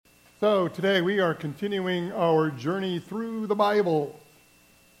So today we are continuing our journey through the Bible.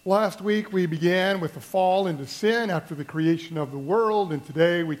 Last week we began with the fall into sin after the creation of the world, and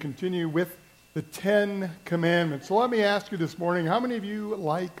today we continue with the Ten Commandments. So let me ask you this morning, how many of you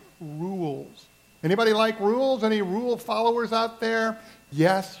like rules? Anybody like rules? Any rule followers out there?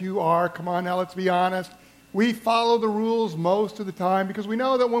 Yes, you are. Come on now, let's be honest. We follow the rules most of the time because we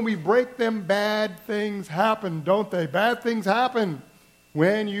know that when we break them, bad things happen, don't they? Bad things happen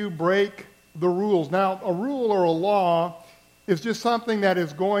when you break the rules. Now, a rule or a law is just something that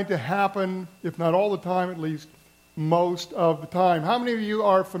is going to happen, if not all the time, at least most of the time. How many of you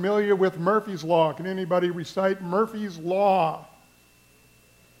are familiar with Murphy's Law? Can anybody recite Murphy's Law?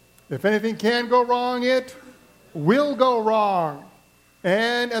 If anything can go wrong, it will go wrong.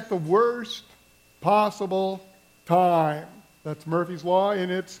 And at the worst possible time. That's Murphy's Law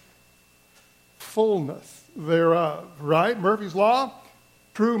in its fullness thereof, right? Murphy's Law,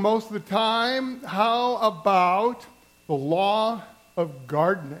 true most of the time. How about the law of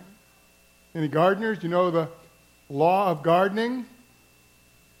gardening? Any gardeners? You know the law of gardening?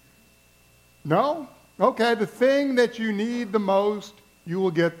 No? Okay, the thing that you need the most, you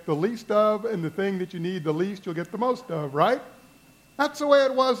will get the least of, and the thing that you need the least, you'll get the most of, right? That's the way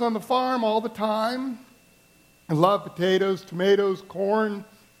it was on the farm all the time. I love potatoes, tomatoes, corn.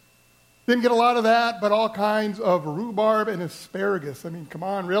 Didn't get a lot of that, but all kinds of rhubarb and asparagus. I mean, come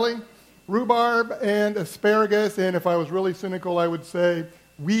on, really? Rhubarb and asparagus, and if I was really cynical, I would say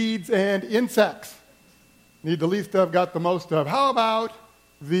weeds and insects. Need the least of, got the most of. How about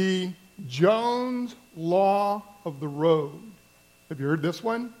the Jones Law of the Road? Have you heard this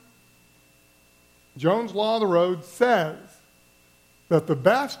one? Jones Law of the Road says that the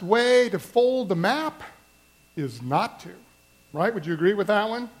best way to fold the map is not to. Right? Would you agree with that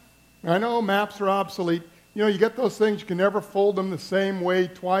one? I know maps are obsolete. You know, you get those things, you can never fold them the same way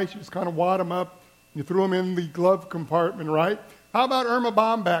twice. You just kind of wad them up. You threw them in the glove compartment, right? How about Erma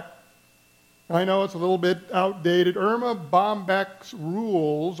Bombeck? I know it's a little bit outdated. Erma Bombeck's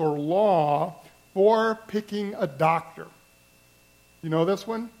rules or law for picking a doctor. You know this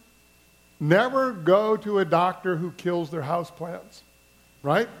one? Never go to a doctor who kills their houseplants,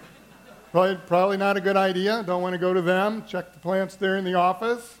 right? Probably not a good idea. Don't want to go to them. Check the plants there in the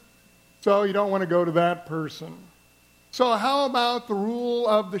office. So you don't want to go to that person. So how about the rule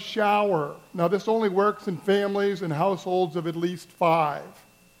of the shower? Now this only works in families and households of at least 5.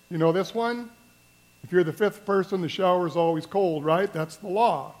 You know this one? If you're the 5th person, the shower is always cold, right? That's the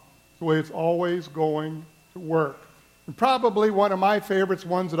law. It's the way it's always going to work. And probably one of my favorites,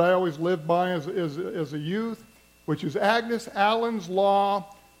 ones that I always lived by as a youth, which is Agnes Allen's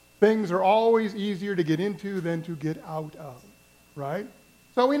law. Things are always easier to get into than to get out of, right?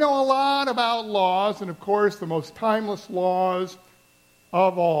 So we know a lot about laws, and of course the most timeless laws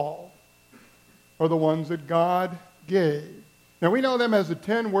of all are the ones that God gave. Now we know them as the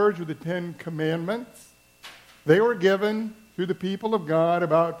 10 words or the 10 commandments. They were given to the people of God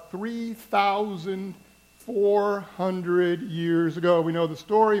about 3,400 years ago. We know the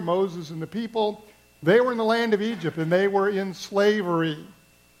story, Moses and the people. They were in the land of Egypt, and they were in slavery.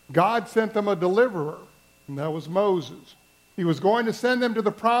 God sent them a deliverer, and that was Moses. He was going to send them to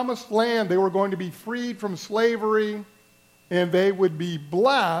the promised land. They were going to be freed from slavery, and they would be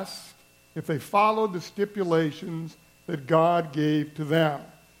blessed if they followed the stipulations that God gave to them.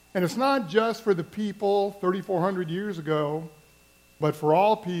 And it's not just for the people 3,400 years ago, but for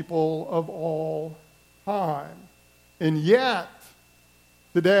all people of all time. And yet,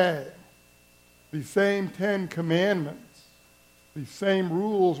 today, these same 10 commandments, these same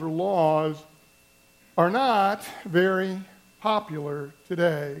rules or laws are not very popular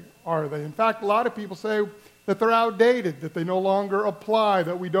today, are they? In fact, a lot of people say that they're outdated, that they no longer apply,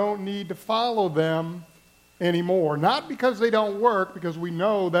 that we don't need to follow them anymore. Not because they don't work, because we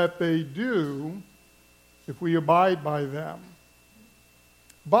know that they do if we abide by them,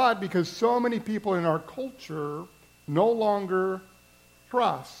 but because so many people in our culture no longer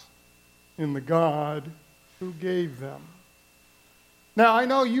trust in the God who gave them. Now, I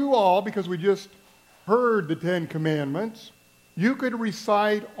know you all, because we just heard the 10 Commandments, you could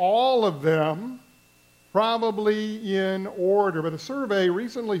recite all of them, probably in order. But a survey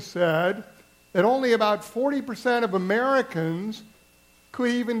recently said that only about 40% of Americans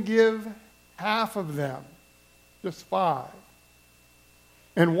could even give half of them, just 5.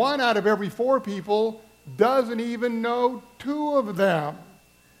 And 1 out of every 4 people doesn't even know 2 of them.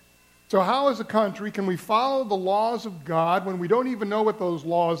 So how as a country can we follow the laws of God when we don't even know what those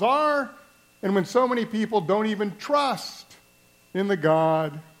laws are, and when so many people don't even trust in the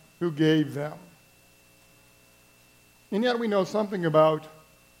God who gave them? And yet we know something about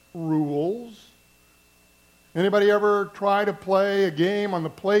rules. Anybody ever try to play a game on the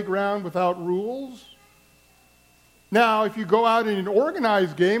playground without rules? Now, if you go out in an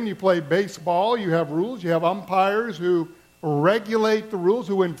organized game and you play baseball, you have rules. You have umpires who regulate the rules,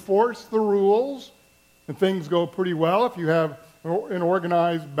 who enforce the rules, and things go pretty well. If you have an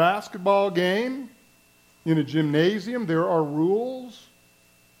organized basketball game in a gymnasium, there are rules.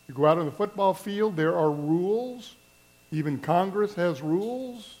 You go out on the football field, there are rules. Even Congress has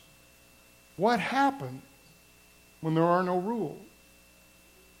rules. What happens when there are no rules?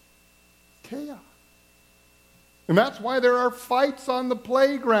 Chaos. And that's why there are fights on the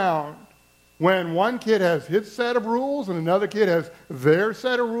playground. When one kid has his set of rules and another kid has their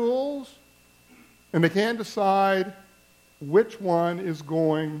set of rules, and they can't decide which one is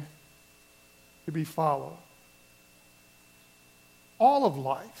going to be followed. All of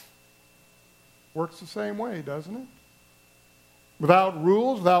life works the same way, doesn't it? Without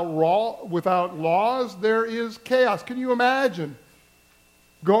rules, without laws, there is chaos. Can you imagine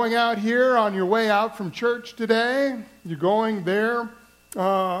going out here on your way out from church today? You're going there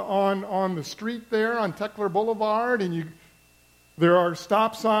on the street there on Teckler Boulevard, and there are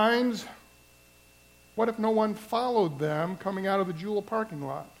stop signs. What if no one followed them coming out of the Jewel parking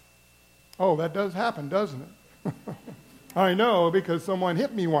lot? Oh, that does happen, doesn't it? I know, because someone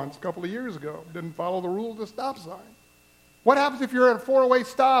hit me once a couple of years ago. Didn't follow the rules of the stop sign. What happens if you're at a four-way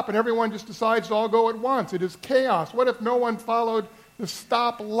stop and everyone just decides to all go at once? It is chaos. What if no one followed the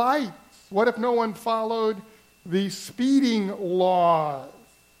stop lights? What if no one followed the speeding laws?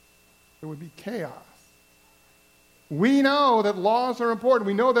 It would be chaos. We know that laws are important.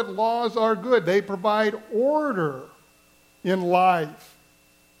 We know that laws are good. They provide order in life.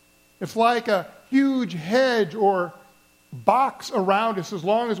 It's like a huge hedge or box around us. As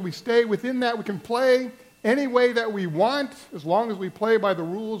long as we stay within that, we can play any way that we want. As long as we play by the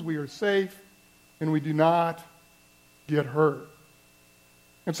rules, we are safe and we do not get hurt.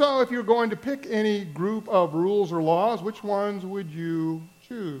 And so if you're going to pick any group of rules or laws, which ones would you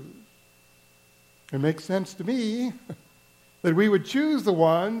choose? It makes sense to me that we would choose the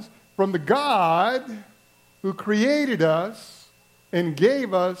ones from the God who created us and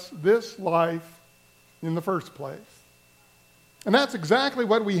gave us this life in the first place. And that's exactly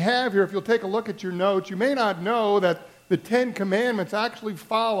what we have here. If you'll take a look at your notes, you may not know that the Ten Commandments actually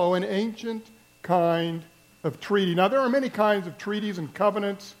follow an ancient kind of treaty. Now, there are many kinds of treaties and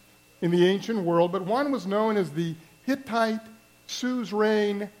covenants in the ancient world, but one was known as the Hittite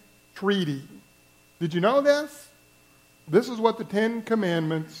Suzerain Treaty. Did you know this? This is what the Ten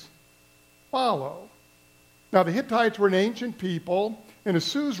Commandments follow. Now, the Hittites were an ancient people, and a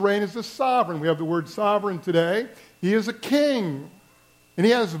suzerain is a sovereign. We have the word sovereign today. He is a king, and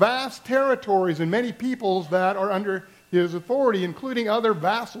he has vast territories and many peoples that are under his authority, including other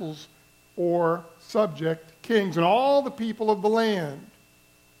vassals or subject kings, and all the people of the land.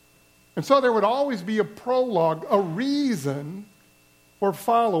 And so there would always be a prologue, a reason for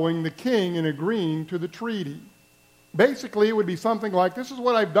following the king and agreeing to the treaty. Basically, it would be something like, this is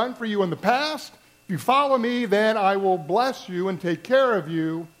what I've done for you in the past. If you follow me, then I will bless you and take care of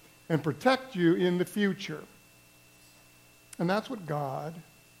you and protect you in the future. And that's what God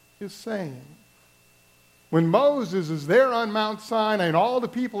is saying. When Moses is there on Mount Sinai and all the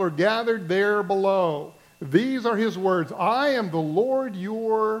people are gathered there below, these are his words: I am the Lord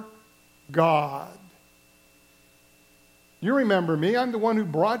your God. You remember me. I'm the one who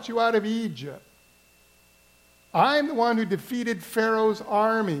brought you out of Egypt. I'm the one who defeated Pharaoh's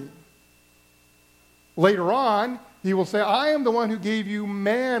army. Later on, he will say, I am the one who gave you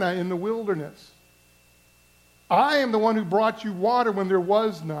manna in the wilderness. I am the one who brought you water when there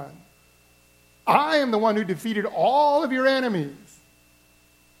was none. I am the one who defeated all of your enemies.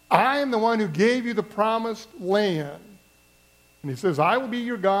 I am the one who gave you the promised land. And he says, I will be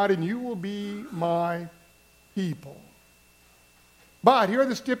your God and you will be my people. But here are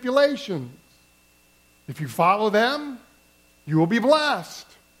the stipulations. If you follow them, you will be blessed.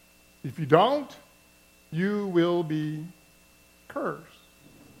 If you don't, you will be cursed.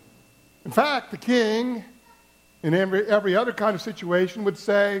 In fact, the king, in every other kind of situation, would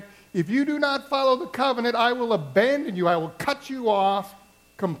say, if you do not follow the covenant, I will abandon you. I will cut you off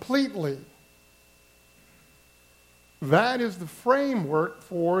completely. That is the framework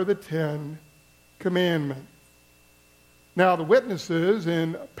for the Ten Commandments. Now, the witnesses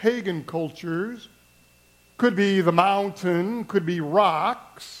in pagan cultures could be the mountain, could be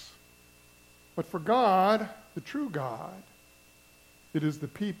rocks, but for God, the true God, it is the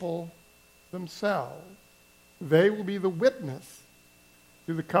people themselves. They will be the witness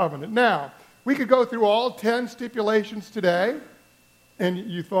to the covenant. Now, we could go through all 10 stipulations today, And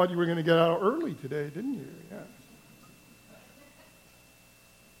you thought you were going to get out early today, didn't you? Yeah.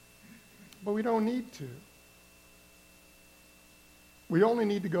 But we don't need to. We only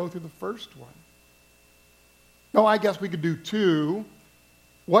need to go through the first one. No, I guess we could do two.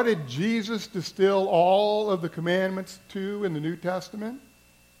 What did Jesus distill all of the commandments to in the New Testament?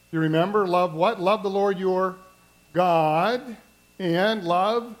 You remember? Love what? Love the Lord your God and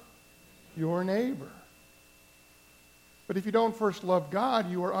love your neighbor. But if you don't first love God,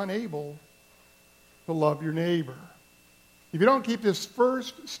 you are unable to love your neighbor. If you don't keep this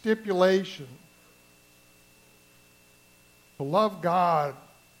first stipulation, to love God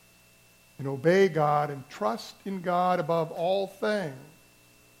and obey God and trust in God above all things,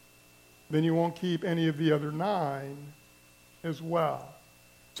 then you won't keep any of the other 9 as well.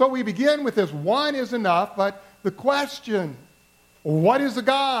 So we begin with this. One is enough, but the question, what is a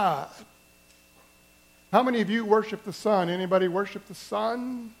God? How many of you worship the sun? Anybody worship the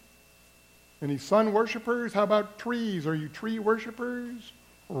sun? Any sun worshipers? How about trees? Are you tree worshipers?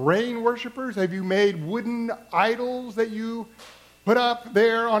 Rain worshipers? Have you made wooden idols that you put up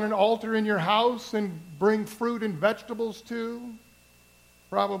there on an altar in your house and bring fruit and vegetables to?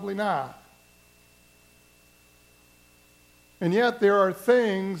 Probably not. And yet there are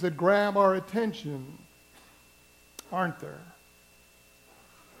things that grab our attention, aren't there?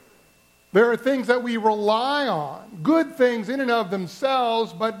 There are things that we rely on, good things in and of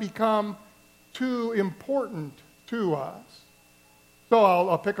themselves, but become too important to us. So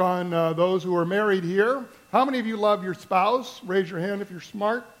I'll pick on those who are married here. How many of you love your spouse? Raise your hand if you're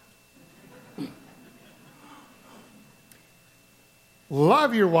smart.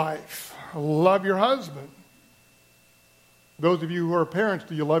 Love your wife. Love your husband. Those of you who are parents,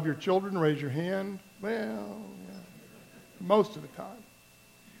 do you love your children? Raise your hand. Well, yeah, most of the time.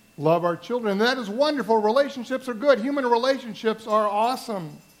 Love our children. And that is wonderful. Relationships are good. Human relationships are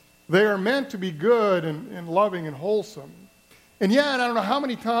awesome. They are meant to be good and loving and wholesome. And yet, I don't know how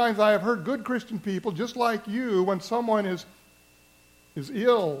many times I have heard good Christian people, just like you, when someone is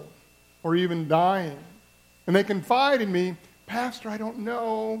ill or even dying, and they confide in me, Pastor, I don't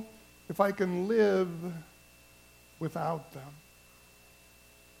know if I can live without them.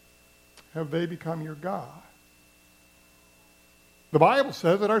 Have they become your God? The Bible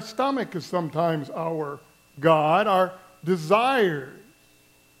says that our stomach is sometimes our God, our desires,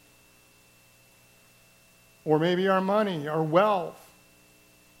 or maybe our money, our wealth.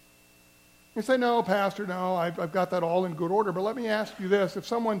 You say, no, Pastor, no, I've got that all in good order. But let me ask you this. If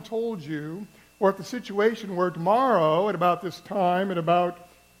someone told you, or if the situation were tomorrow at about this time, at about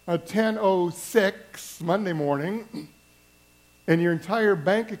 10:06 Monday morning, and your entire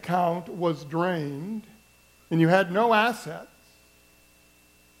bank account was drained, and you had no assets,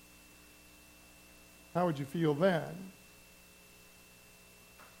 how would you feel then?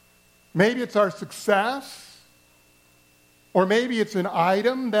 Maybe it's our success, or maybe it's an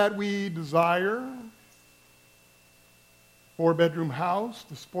item that we desire. 4-bedroom house,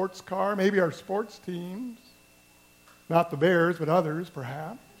 the sports car, maybe our sports teams. Not the Bears, but others,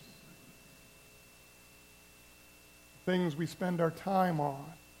 perhaps. Things we spend our time on.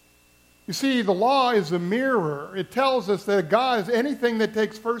 You see, the law is a mirror. It tells us that God is anything that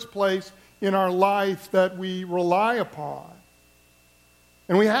takes first place in our life that we rely upon.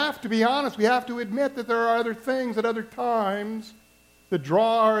 And we have to be honest. We have to admit that there are other things at other times that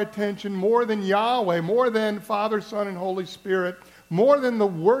draw our attention more than Yahweh, more than Father, Son, and Holy Spirit, more than the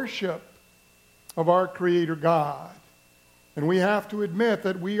worship of our Creator God. And we have to admit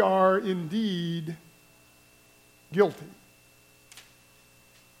that we are indeed guilty.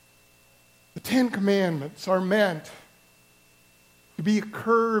 The 10 Commandments are meant to be a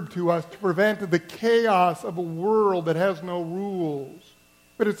curb to us, to prevent the chaos of a world that has no rules.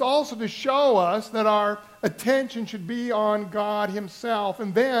 But it's also to show us that our attention should be on God Himself.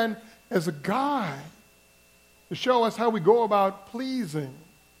 And then, as a guide, to show us how we go about pleasing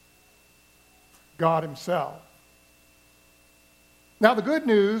God Himself. Now, the good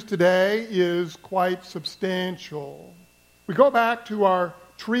news today is quite substantial. We go back to our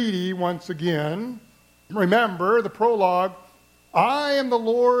treaty once again. Remember the prologue, I am the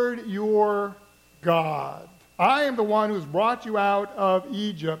Lord your God. I am the one who has brought you out of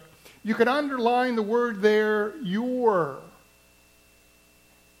Egypt. You can underline the word there, your.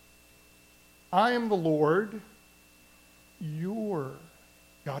 I am the Lord, your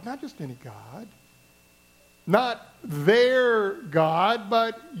God. Not just any God. Not their God,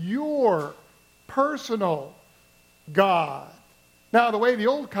 but your personal God. Now, the way the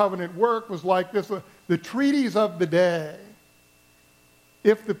Old Covenant worked was like this. The treaties of the day.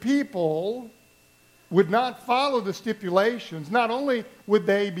 If the people would not follow the stipulations, not only would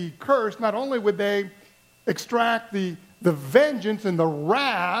they be cursed, not only would they extract the vengeance and the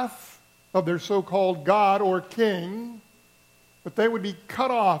wrath of their so-called God or king, but they would be cut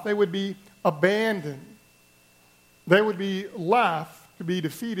off, they would be abandoned. They would be left to be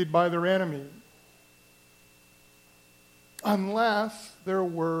defeated by their enemy. Unless there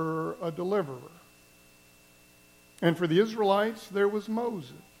were a deliverer. And for the Israelites, there was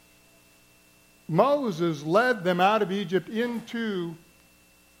Moses. Moses led them out of Egypt into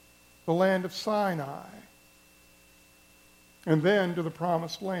the land of Sinai and then to the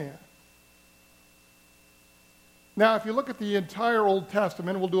promised land. Now, if you look at the entire Old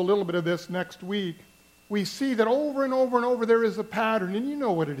Testament, we'll do a little bit of this next week, we see that over and over and over there is a pattern, and you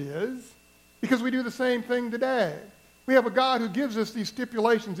know what it is, because we do the same thing today. We have a God who gives us these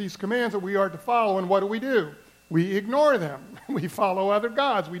stipulations, these commands that we are to follow, and what do? We ignore them. We follow other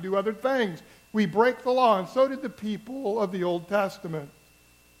gods. We do other things. We break the law, and so did the people of the Old Testament.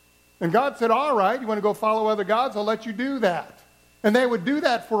 And God said, all right, you want to go follow other gods? I'll let you do that. And they would do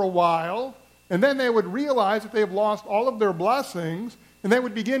that for a while, and then they would realize that they have lost all of their blessings, and they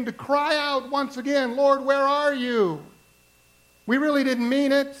would begin to cry out once again, Lord, where are you? We really didn't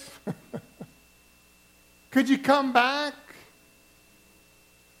mean it. Could you come back?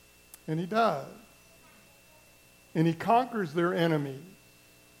 And he does. And he conquers their enemies.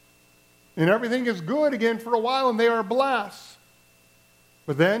 And everything is good again for a while, and they are blessed.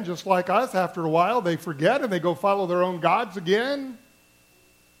 But then, just like us, after a while, they forget and they go follow their own gods again.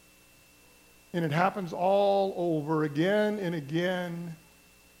 And it happens all over again and again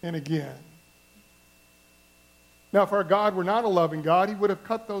and again. Now, if our God were not a loving God, he would have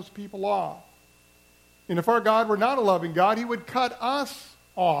cut those people off. And if our God were not a loving God, he would cut us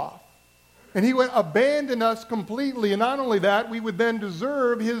off. And he would abandon us completely. And not only that, we would then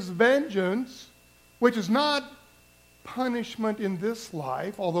deserve his vengeance, which is not punishment in this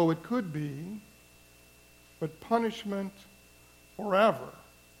life, although it could be, but punishment forever,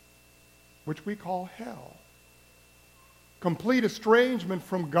 which we call hell. Complete estrangement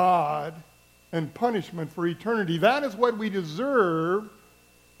from God and punishment for eternity. That is what we deserve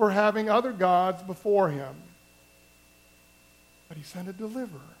for having other gods before him. But he sent a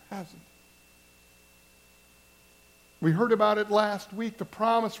deliverer, hasn't he? We heard about it last week, the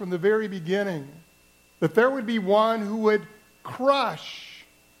promise from the very beginning, that there would be one who would crush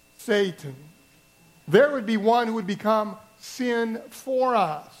Satan. There would be one who would become sin for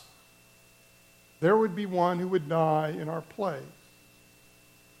us. There would be one who would die in our place.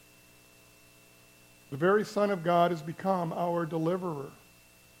 The very Son of God has become our deliverer.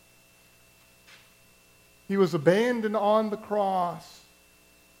 He was abandoned on the cross.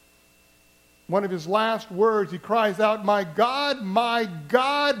 One of his last words, he cries out, my God,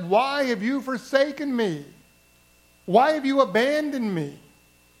 why have you forsaken me? Why have you abandoned me?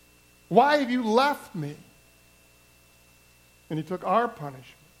 Why have you left me? And he took our punishment.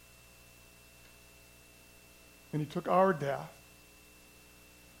 And he took our death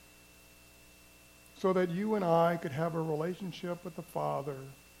so that you and I could have a relationship with the Father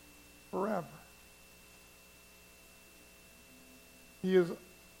forever. He is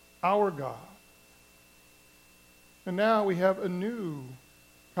our God. And now we have a new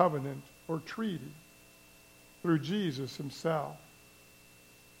covenant or treaty through Jesus himself.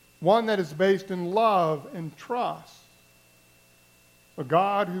 One that is based in love and trust. A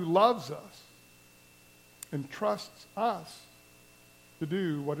God who loves us and trusts us to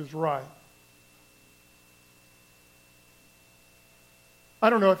do what is right.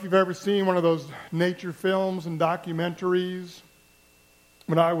 I don't know if you've ever seen one of those nature films and documentaries.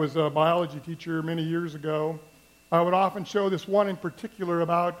 When I was a biology teacher many years ago, I would often show this one in particular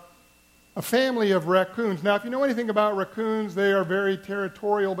about a family of raccoons. Now, if you know anything about raccoons, they are very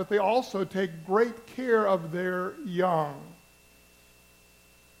territorial, but they also take great care of their young.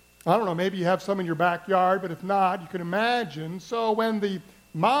 I don't know, maybe you have some in your backyard, but if not, you can imagine. So when the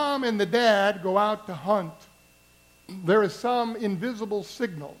mom and the dad go out to hunt, there is some invisible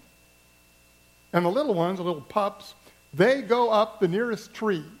signal. And the little ones, the little pups, they go up the nearest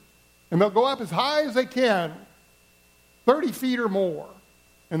tree. And they'll go up as high as they can, 30 feet or more.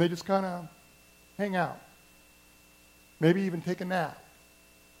 And they just kind of hang out. Maybe even take a nap.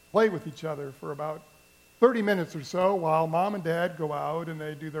 Play with each other for about 30 minutes or so while mom and dad go out and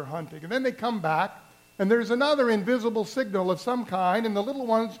they do their hunting. And then they come back, and there's another invisible signal of some kind, and the little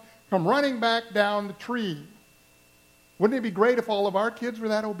ones come running back down the tree. Wouldn't it be great if all of our kids were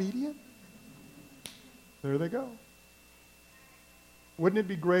that obedient? There they go. Wouldn't it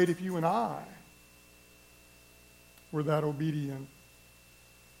be great if you and I were that obedient?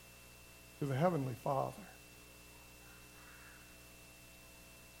 to the Heavenly Father.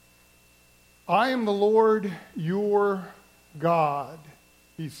 I am the Lord your God,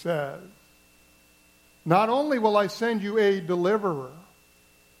 he says. Not only will I send you a deliverer,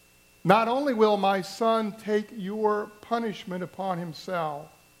 not only will my Son take your punishment upon himself,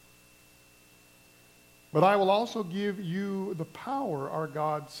 but I will also give you the power, our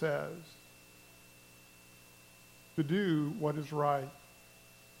God says, to do what is right.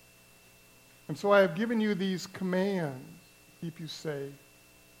 And so I have given you these commands to keep you safe.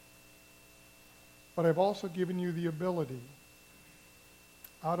 But I've also given you the ability,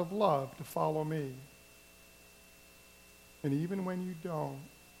 out of love, to follow me. And even when you don't,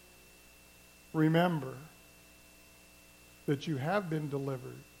 remember that you have been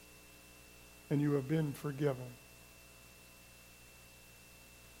delivered and you have been forgiven.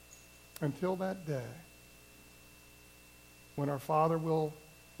 Until that day when our Father will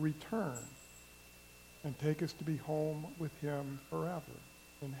return and take us to be home with him forever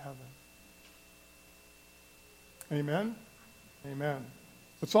in heaven. Amen? Amen.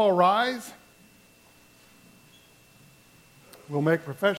 Let's all rise. We'll make profession.